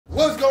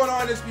going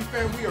on, SB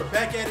fam? We are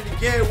back at it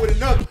again with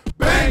another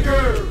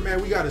banger. Man,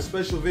 we got a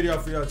special video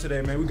for y'all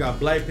today, man. We got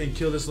BLACKPINK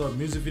Kill This Love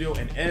music video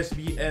and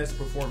SBS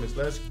performance.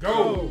 Let's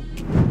go.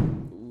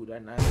 Ooh,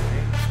 that nice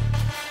name.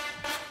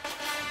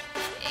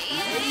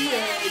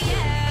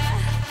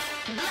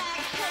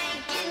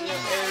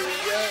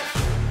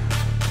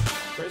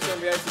 First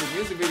time we asked the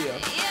music video.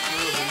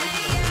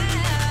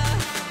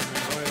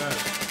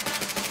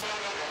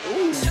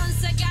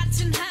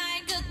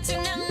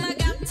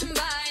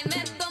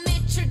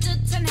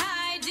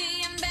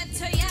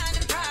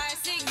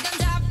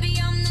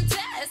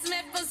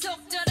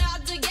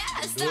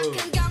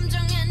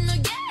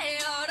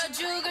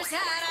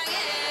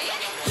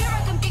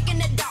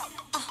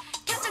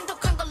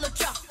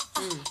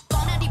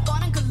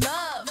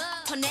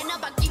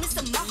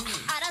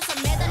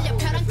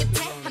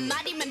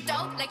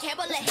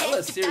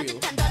 Cereal.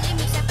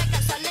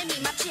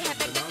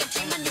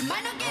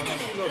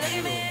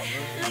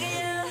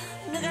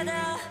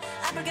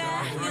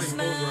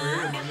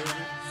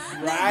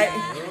 Right?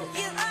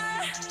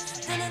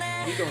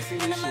 We gonna see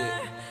this shit.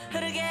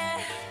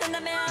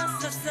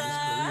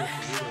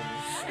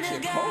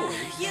 Shit cold.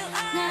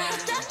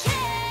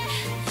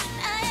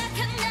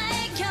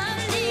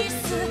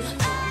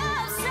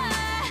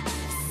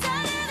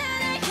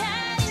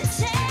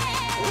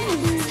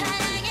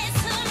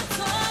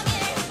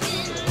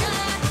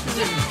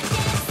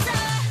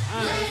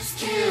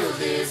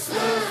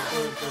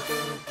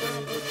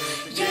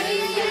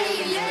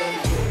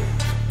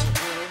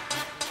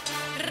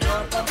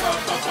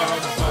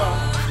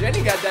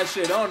 Jenny got that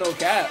shit on, no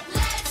cap.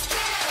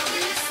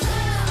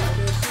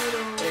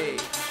 Hey.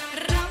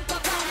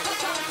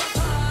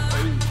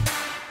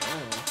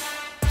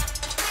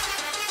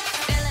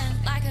 Feeling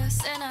like a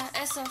sinner,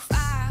 it's so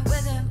fire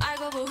with him. I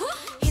go woo.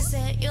 He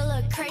said, "You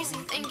look crazy,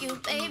 thank you,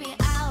 baby.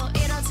 I'll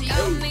eat all to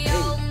you. Me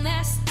all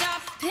messed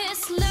up.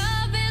 His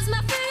love is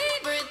my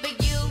favorite,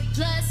 but you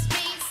plus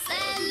me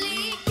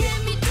sadly can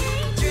be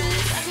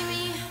dangerous. Lucky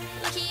me,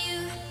 lucky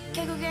you.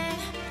 Can't go get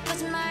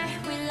what's my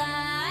we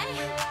lie.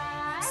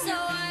 So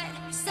what?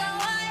 So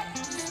what?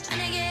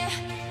 만약에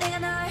내가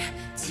널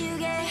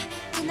지우게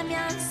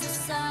된다면 so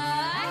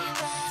sorry.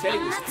 Teddy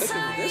was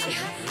cooking with this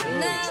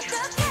one.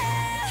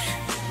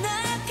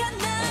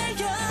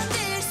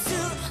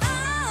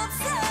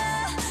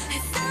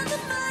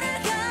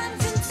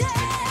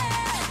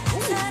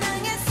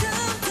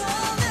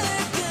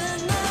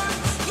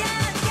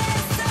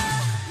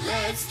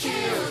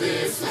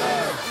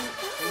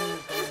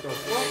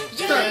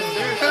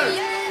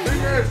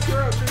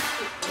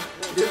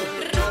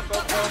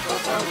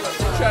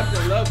 Trapped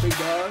in love, big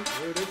dog.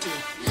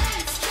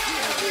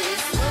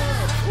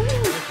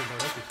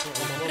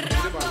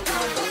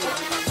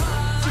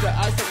 See the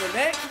ice on the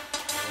neck?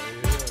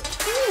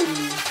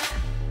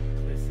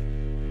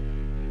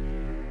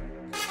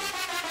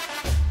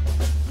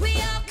 We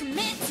all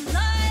commit to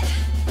love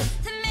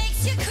that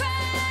makes you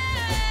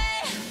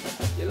cry.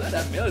 You love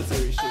that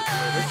military shit, man.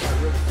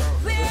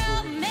 We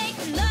all make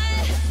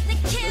love that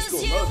kills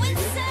you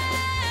inside.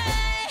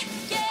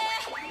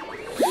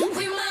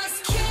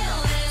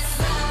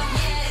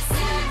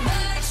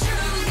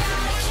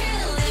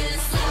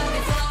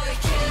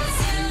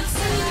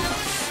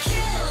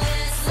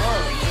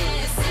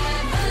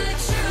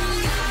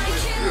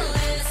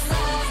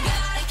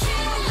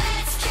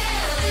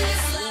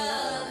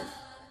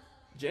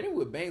 Jenny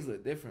with bangs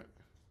look different.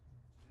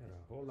 Had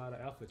a whole lot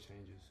of alpha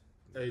changes.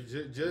 Hey,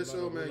 just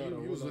so, man,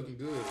 you was looking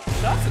good.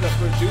 Shout out to the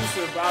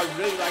producer, bro. I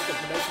really like the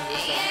production of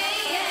this song.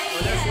 Oh,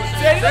 that's what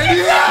Teddy!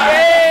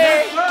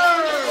 Yes,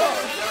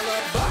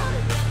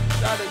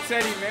 Shout out to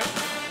Teddy, man.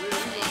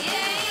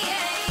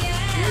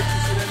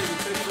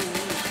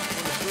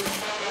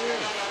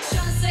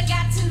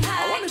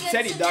 I want a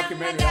Teddy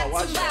documentary. I'll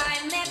watch that.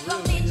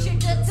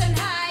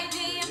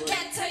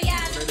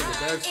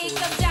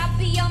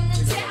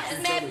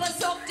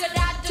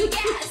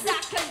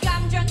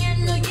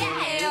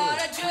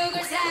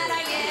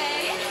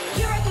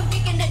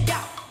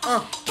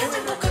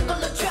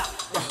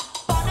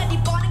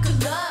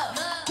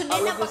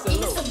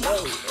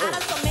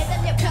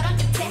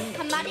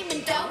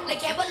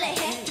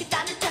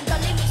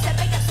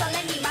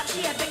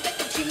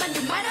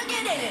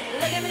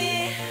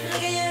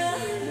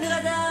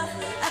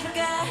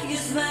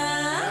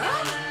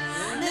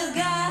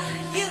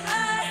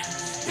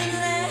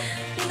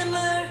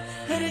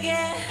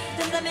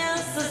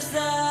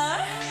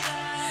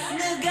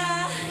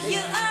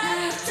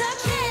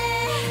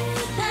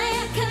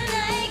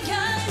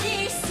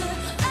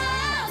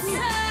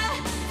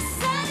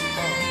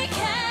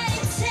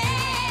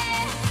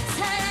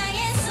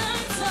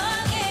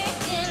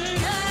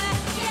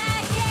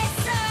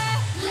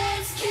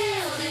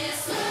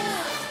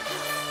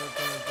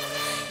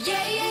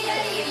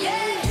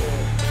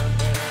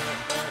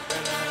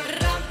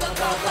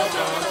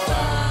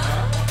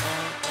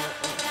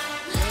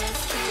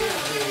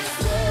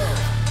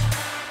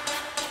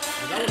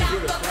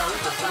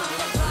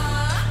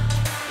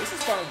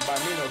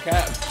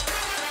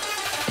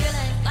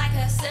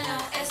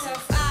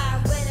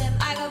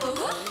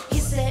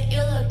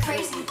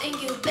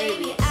 think you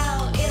baby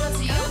out. It'll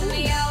tell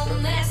me all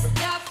messed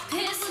up.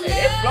 His love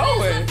It's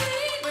flowing. is my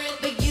favorite,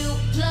 but you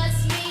plus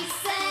me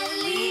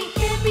sadly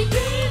can be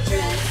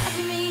dangerous.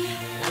 After me,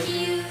 after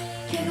you,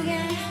 can't go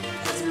again.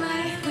 That's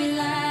my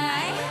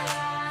rely.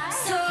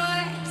 Soar,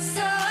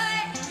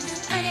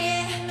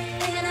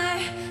 내가 널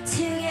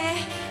지우게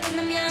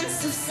끝나면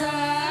so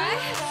sorry.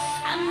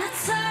 I'm not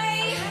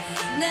sorry.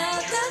 나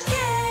어떡해.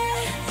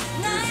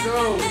 날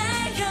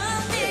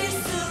건들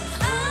수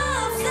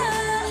없어.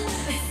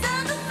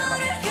 나도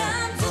너를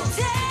감춰대.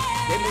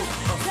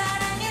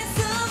 사랑의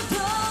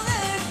숨통을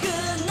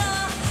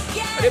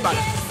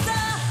끊어야겠어.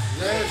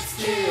 Let's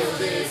kill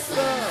this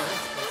love.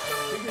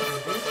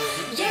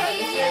 Yeah.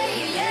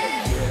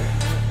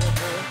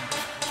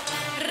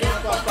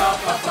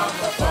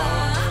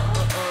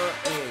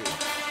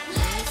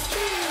 Let's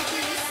kill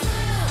this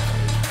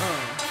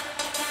love.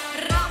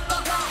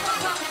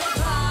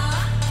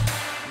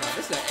 Nah,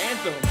 this is an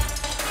anthem.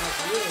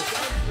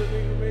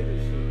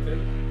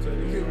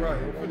 You're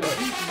right.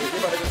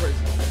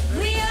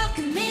 We all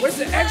commit Where's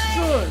the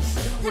extras?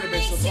 Would have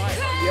been so fire.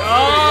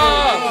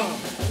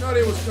 You know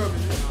they was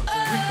coming.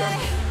 We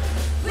coming.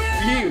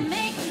 We're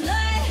making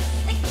love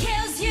that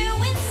kills you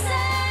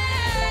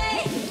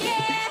inside.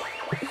 Yeah,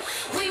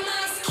 we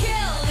must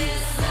kill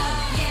this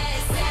love. Yeah,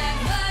 it's sad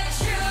but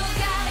true.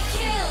 Gotta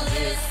kill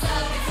this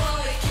love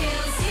before it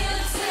kills you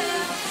too.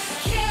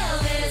 Kill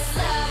this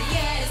love.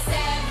 Yeah, it's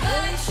sad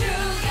but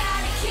true.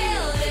 Gotta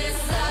kill this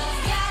love.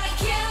 Gotta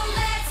kill.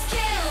 Let's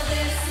kill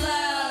this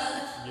love.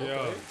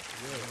 Yeah.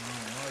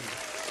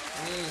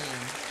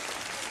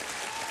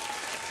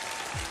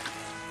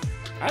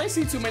 I didn't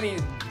see too many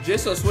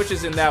Jisso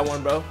switches in that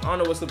one, bro. I don't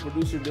know what's the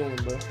producer doing,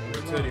 bro.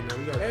 Teddy, man,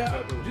 we got Hey,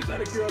 to just out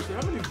of curiosity,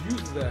 how many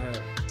views does that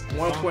have?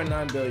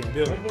 1.9 billion.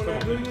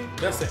 1.9 billion?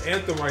 That's an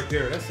anthem right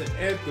there. That's an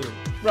anthem.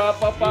 Ra,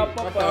 ba, ba,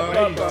 ba, ba,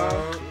 ba, ba.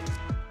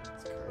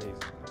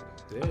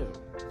 Damn. It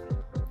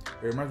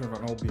reminds me of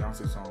an old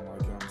Beyonce song,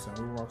 like, you know what I'm saying?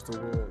 Who rocks the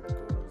world?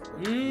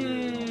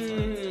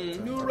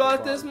 You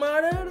rock this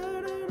mother.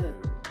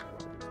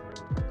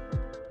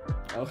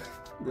 Oh,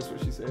 that's what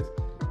she says.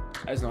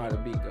 I just know how the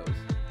beat goes.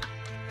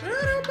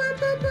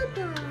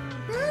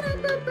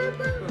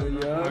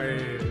 Yeah.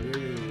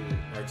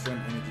 Like, some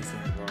energy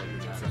song, you know what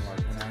I'm saying? Like,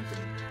 an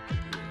anthem.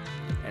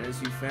 And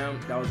as you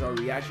found, that was our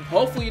reaction.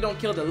 Hopefully you don't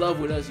kill the love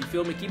with us. You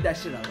feel me? Keep that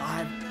shit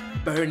alive,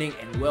 burning,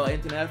 and well.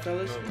 Internet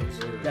fellas.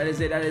 That is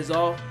it. That is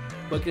all.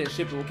 Book it and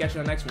ship it. We'll catch you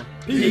on the next one.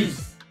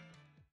 Peace.